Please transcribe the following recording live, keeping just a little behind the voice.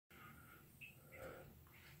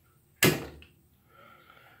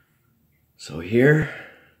So here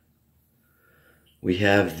we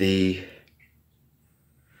have the,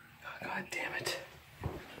 oh, God damn it.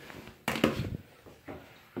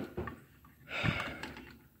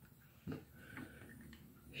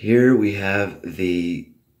 Here we have the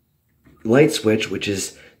light switch, which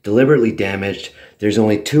is deliberately damaged. There's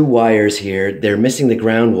only 2 wires here. They're missing the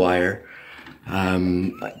ground wire.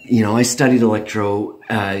 I studied electrical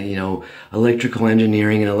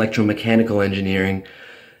engineering and electromechanical engineering,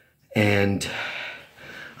 and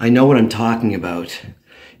I know what I'm talking about.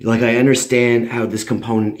 Like, I understand how this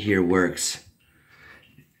component here works.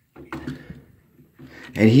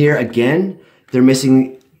 And here again, they're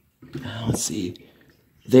missing, let's see,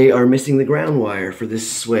 they are missing the ground wire for this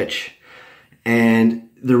switch. And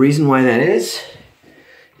the reason why that is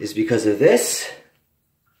because of this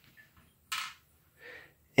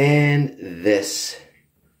and this.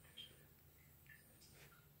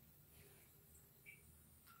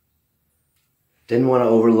 Didn't want to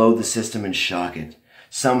overload the system and shock it.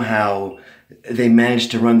 Somehow they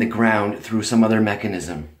managed to run the ground through some other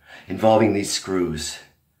mechanism involving these screws.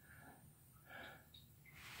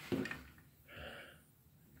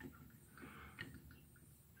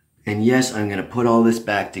 And yes, I'm going to put all this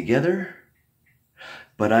back together,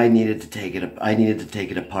 but I needed to take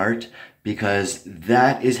it apart, because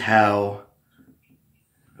that is how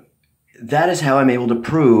I'm able to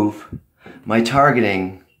prove my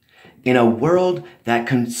targeting in a world that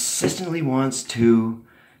consistently wants to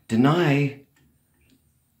deny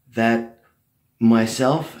that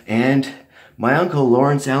myself and my uncle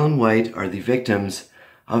Lawrence Allen White are the victims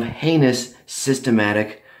of heinous,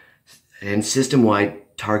 systematic, and system-wide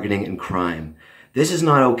targeting and crime. This is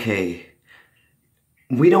not okay.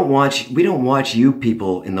 We don't watch you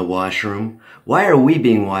people in the washroom. Why are we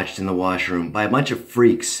being watched in the washroom? By a bunch of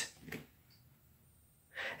freaks.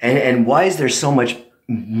 And why is there so much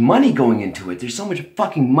money going into it? There's so much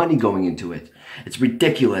fucking money going into it. It's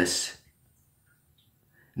ridiculous.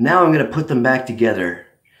 Now I'm going to put them back together,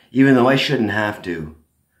 even though I shouldn't have to.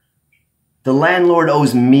 The landlord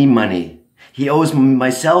owes me money. He owes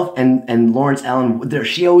myself and Lawrence Allen,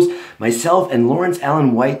 she owes myself and Lawrence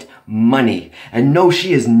Allen White money. And no,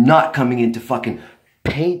 she is not coming in to fucking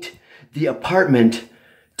paint the apartment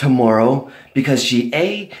tomorrow, because she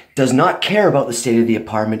A, does not care about the state of the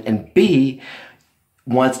apartment, and B,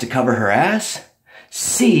 wants to cover her ass,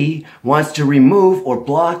 C, wants to remove or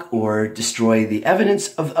block or destroy the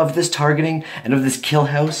evidence of this targeting and of this kill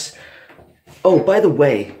house. Oh, by the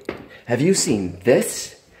way, have you seen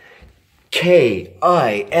this?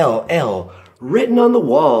 K-I-L-L, written on the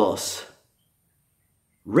walls.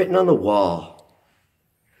 Written on the wall.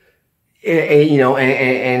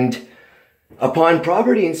 And upon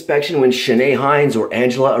property inspection, when Shanae Hines or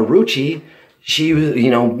Angela Arucci, she was,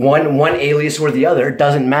 one alias or the other,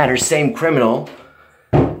 doesn't matter, same criminal.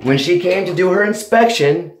 When she came to do her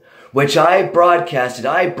inspection, which I broadcasted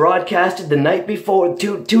the night before,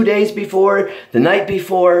 two days before, the night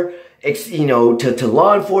before, to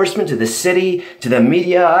law enforcement, to the city, to the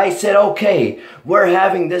media. I said, okay, we're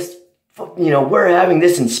having this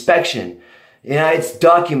inspection. It's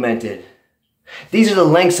documented. These are the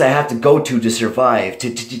lengths I have to go to survive, to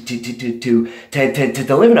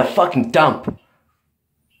live in a fucking dump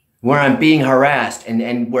where I'm being harassed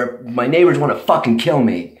and where my neighbors want to fucking kill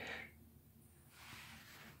me.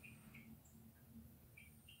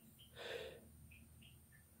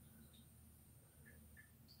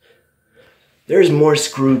 There's more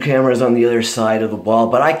screw cameras on the other side of the wall,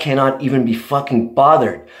 but I cannot even be fucking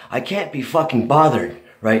bothered. I can't be fucking bothered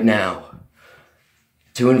right now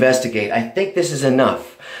to investigate. I think this is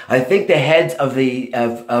enough. I think the heads of the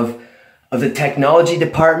technology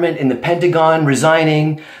department in the Pentagon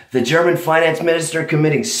resigning, the German finance minister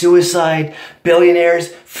committing suicide,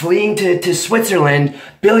 billionaires fleeing to Switzerland,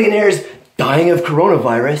 billionaires dying of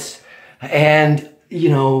coronavirus, and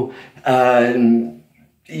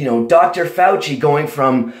Dr. Fauci going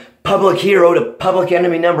from public hero to public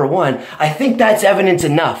enemy #1. I think that's evidence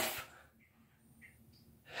enough.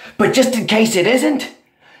 But just in case it isn't,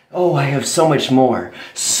 oh, I have so much more.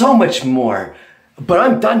 So much more. But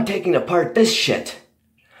I'm done taking apart this shit.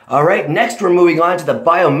 Alright, next we're moving on to the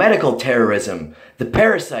biomedical terrorism. The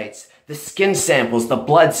parasites, the skin samples, the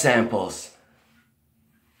blood samples.